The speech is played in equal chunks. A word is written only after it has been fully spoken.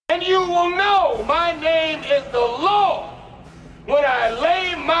And you will know my name is the Lord when I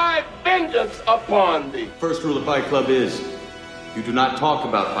lay my vengeance upon thee. First rule of Fight Club is, you do not talk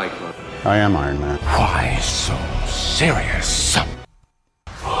about Fight Club. I am Iron Man. Why so serious?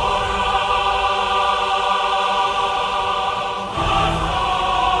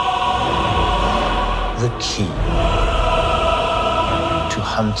 The key to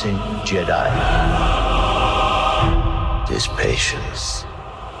hunting Jedi is patience.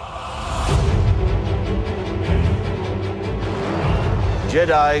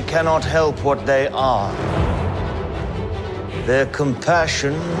 Jedi cannot help what they are. Their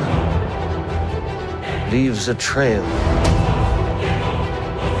compassion leaves a trail.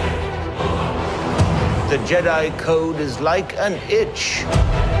 The Jedi Code is like an itch.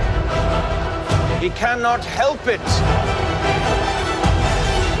 He cannot help it.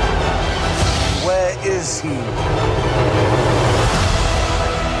 Where is he?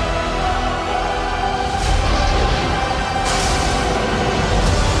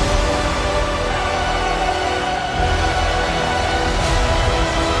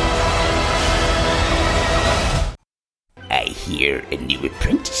 I hear a new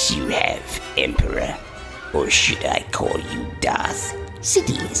apprentice you have, Emperor. Or should I call you Darth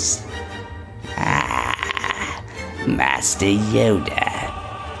Sidious? Ah, Master Yoda.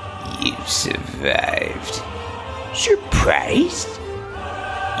 You survived. Surprised?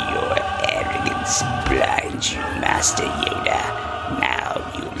 Your arrogance blinds you, Master Yoda. Now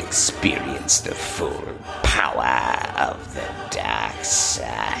you'll experience the full power of the dark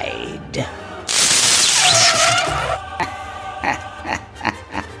side.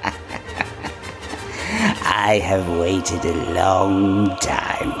 I have waited a long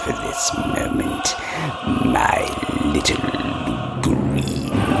time for this moment, my little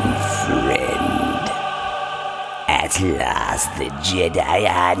green friend. At last the Jedi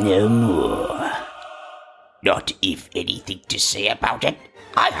are no more. Not if anything to say about it,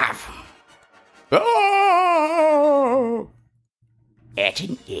 I have. Oh! At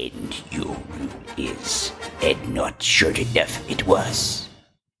an end your rule is, and not short enough it was.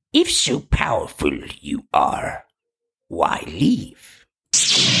 If so powerful you are, why leave?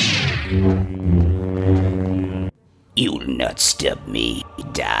 You'll not stop me.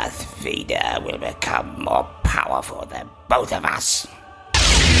 Darth Vader will become more powerful than both of us.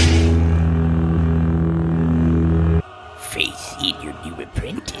 Faith in your new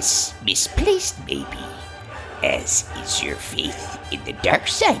apprentice, misplaced maybe, as is your faith in the dark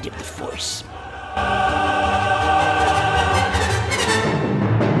side of the Force.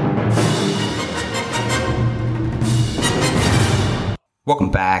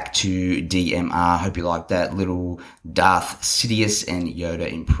 Welcome back to DMR. Hope you like that little Darth Sidious and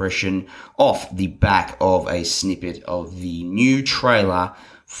Yoda impression off the back of a snippet of the new trailer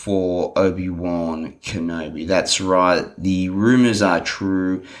for Obi-Wan Kenobi. That's right, the rumors are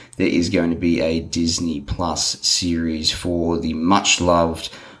true. There is going to be a Disney Plus series for the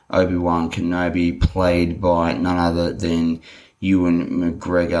much-loved Obi-Wan Kenobi, played by none other than Ewan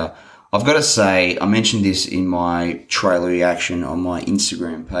McGregor. I've got to say, I mentioned this in my trailer reaction on my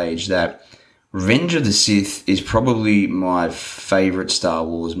Instagram page, that Revenge of the Sith is probably my favourite Star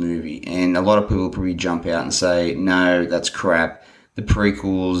Wars movie. And a lot of people probably jump out and say, no, that's crap. The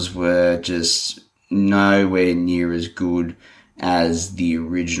prequels were just nowhere near as good as the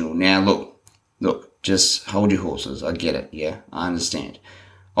original. Now, look, just hold your horses. I get it, yeah, I understand.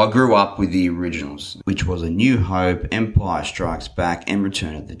 I grew up with the originals, which was A New Hope, Empire Strikes Back, and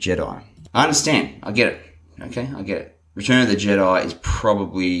Return of the Jedi. I understand. I get it. Okay, I get it. Return of the Jedi is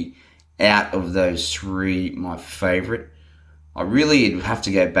probably, out of those three, my favourite. I really would have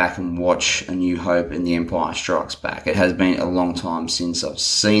to go back and watch A New Hope and The Empire Strikes Back. It has been a long time since I've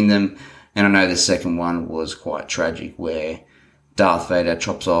seen them, and I know the second one was quite tragic, where Darth Vader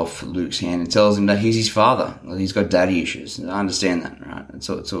chops off Luke's hand and tells him that he's his father. He's got daddy issues. I understand that, right? It's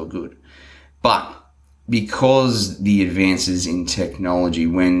all good. But because the advances in technology,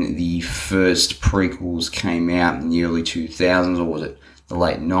 when the first prequels came out in the early 2000s, or was it the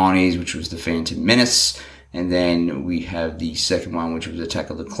late 90s, which was The Phantom Menace, and then we have the second one, which was Attack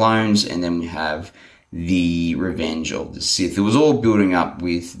of the Clones, and then we have the Revenge of the Sith. It was all building up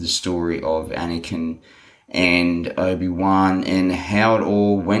with the story of Anakin and Obi-Wan, and how it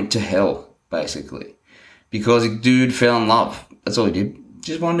all went to hell, basically. Because a dude fell in love. That's all he did.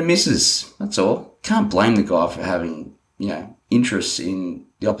 Just wanted to missus. That's all. Can't blame the guy for having, interests in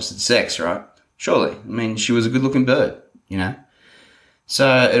the opposite sex, right? Surely. I mean, she was a good-looking bird,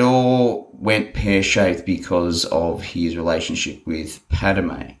 So it all went pear-shaped because of his relationship with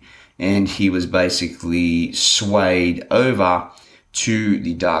Padme. And he was basically swayed over to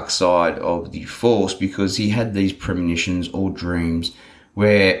the dark side of the Force because he had these premonitions or dreams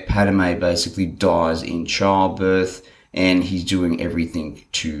where Padme basically dies in childbirth and he's doing everything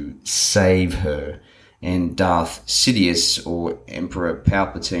to save her. And Darth Sidious, or Emperor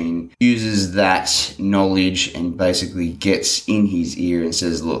Palpatine, uses that knowledge and basically gets in his ear and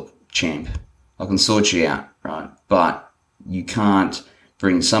says, look, champ, I can sort you out, right? But you can't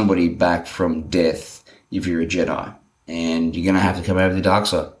bring somebody back from death if you're a Jedi. And you're going to have to come over the dark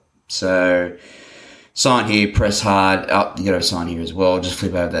side. So, sign here, press hard. Oh, you got to sign here as well. Just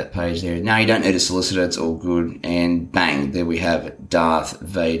flip over that page there. Now, you don't need a solicitor. It's all good. And bang, there we have it. Darth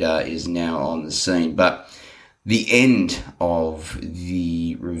Vader is now on the scene. But the end of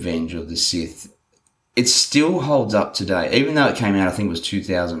the Revenge of the Sith, it still holds up today. Even though it came out, I think it was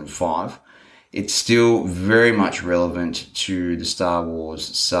 2005, it's still very much relevant to the Star Wars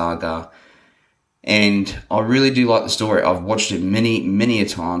saga. And I really do like the story. I've watched it many a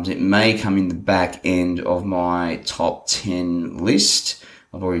times. It may come in the back end of my top 10 list.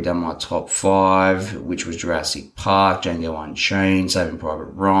 I've already done my top 5, which was Jurassic Park, Django Unchained, Saving Private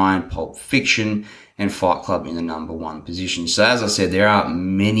Ryan, Pulp Fiction, and Fight Club in the number 1 position. So as I said, there are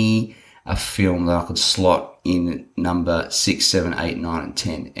many a film that I could slot in number 6, 7, 8, 9, and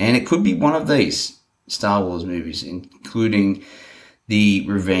 10. And it could be one of these Star Wars movies, including the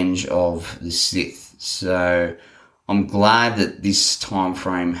Revenge of the Sith. So I'm glad that this time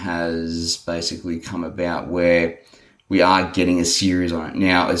frame has basically come about where we are getting a series on it.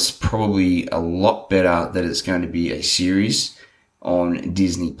 Now, it's probably a lot better that it's going to be a series on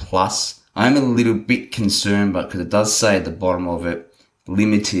Disney Plus. I'm a little bit concerned, but because it does say at the bottom of it,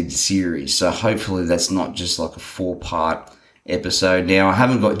 limited series. So hopefully that's not just like a 4-part episode. Now, I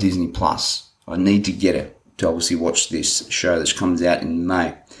haven't got Disney Plus. I need to get it to obviously watch this show that comes out in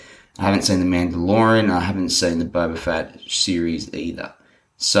May. I haven't seen The Mandalorian. I haven't seen the Boba Fett series either.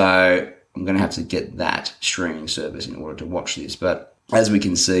 So I'm going to have to get that streaming service in order to watch this. But as we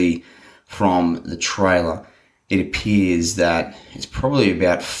can see from the trailer, it appears that it's probably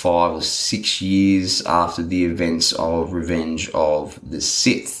about 5 or 6 years after the events of Revenge of the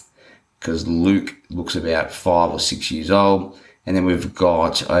Sith, because Luke looks about 5 or 6 years old. And then we've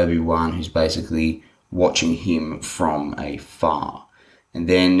got Obi-Wan, who's basically watching him from afar. And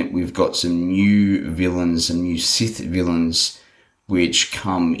then we've got some new villains, some new Sith villains, which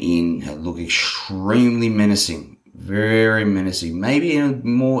come in and look extremely menacing. Very menacing. Maybe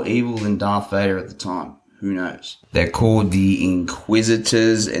more evil than Darth Vader at the time. Who knows? They're called the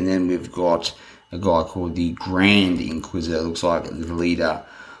Inquisitors, and then we've got a guy called the Grand Inquisitor. Looks like the leader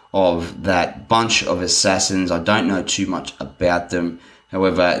of that bunch of assassins. I don't know too much about them.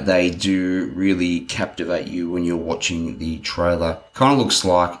 However, they do really captivate you when you're watching the trailer. Kind of looks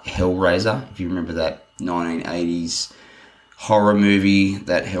like Hellraiser, if you remember that 1980s horror movie,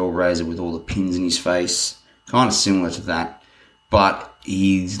 that Hellraiser with all the pins in his face. Kind of similar to that. But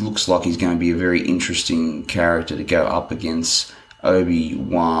he looks like he's going to be a very interesting character to go up against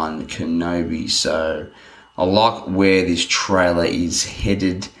Obi-Wan Kenobi. So I like where this trailer is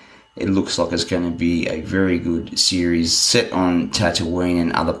headed. It looks like it's going to be a very good series set on Tatooine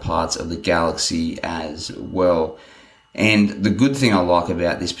and other parts of the galaxy as well. And the good thing I like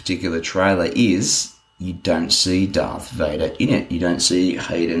about this particular trailer is you don't see Darth Vader in it. You don't see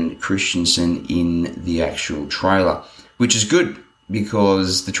Hayden Christensen in the actual trailer, which is good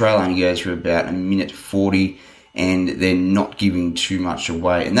because the trailer only goes for about 1:40 and they're not giving too much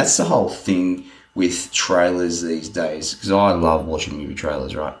away. And that's the whole thing with trailers these days, because I love watching movie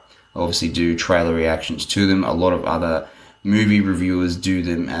trailers, right? I obviously do trailer reactions to them. A lot of other movie reviewers do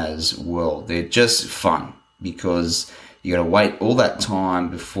them as well. They're just fun because you got to wait all that time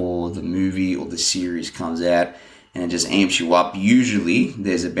before the movie or the series comes out, and it just amps you up. Usually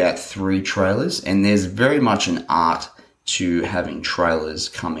there's about 3 trailers, and there's very much an art to having trailers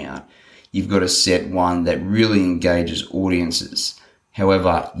come out. You've got to set one that really engages audiences.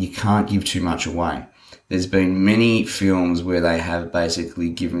 However, you can't give too much away. There's been many films where they have basically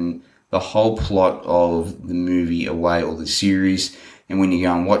given the whole plot of the movie away or the series, and when you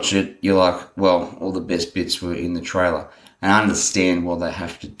go and watch it, you're like, well, all the best bits were in the trailer. And I understand why they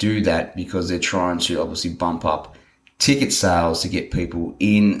have to do that, because they're trying to obviously bump up ticket sales to get people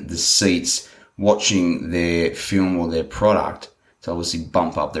in the seats watching their film or their product to obviously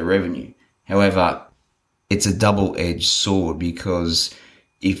bump up their revenue. However, it's a double-edged sword, because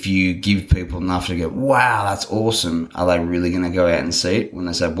if you give people enough to go, wow, that's awesome, are they really going to go out and see it? When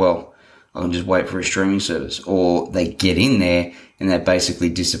they say, well, I can just wait for a streaming service. Or they get in there and they're basically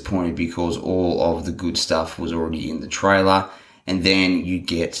disappointed because all of the good stuff was already in the trailer, and then you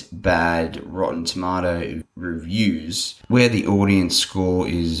get bad Rotten Tomato reviews where the audience score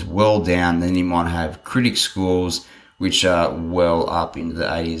is well down. Then you might have critic scores which are well up into the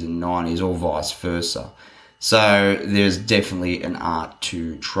 80s and 90s, or vice versa. So there's definitely an art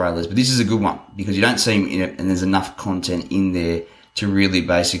to trailers, but this is a good one because you don't see them in it and there's enough content in there to really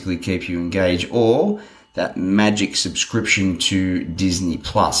basically keep you engaged, or that magic subscription to Disney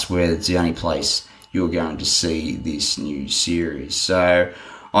Plus where it's the only place you're going to see this new series. So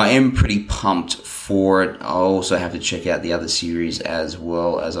I am pretty pumped for it. I also have to check out the other series as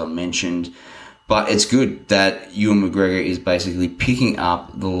well, as I mentioned. But it's good that Ewan McGregor is basically picking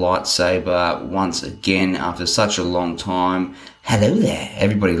up the lightsaber once again after such a long time. Hello there.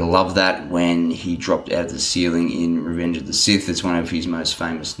 Everybody loved that when he dropped out of the ceiling in Revenge of the Sith. It's one of his most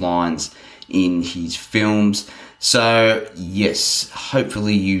famous lines in his films. So, yes,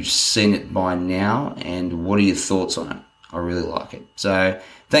 hopefully you've seen it by now. And what are your thoughts on it? I really like it. So,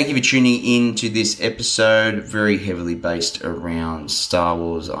 thank you for tuning in to this episode. Very heavily based around Star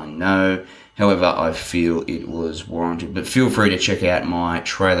Wars, I know. However, I feel it was warranted. But feel free to check out my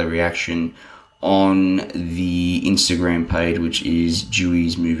trailer reaction on the Instagram page, which is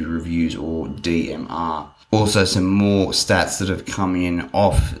Dewey's Movie Reviews, or DMR. Also, some more stats that have come in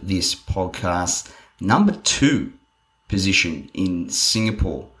off this podcast. Number 2 position in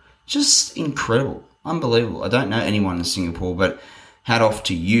Singapore. Just incredible. Unbelievable. I don't know anyone in Singapore, but hat off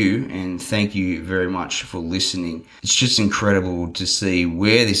to you and thank you very much for listening. It's just incredible to see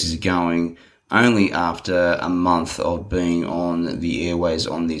where this is going only after a month of being on the airways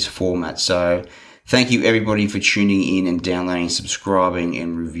on this format. So thank you everybody for tuning in and downloading, subscribing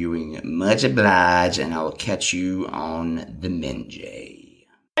and reviewing. Much obliged, and I will catch you on the Menjay.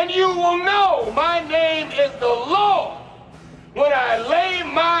 And you will know my name is the Lord when I lay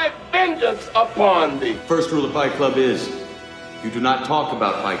my vengeance upon thee. First rule of Fight Club is, you do not talk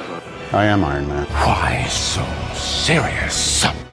about Fight Club. I am Iron Man. Why so serious?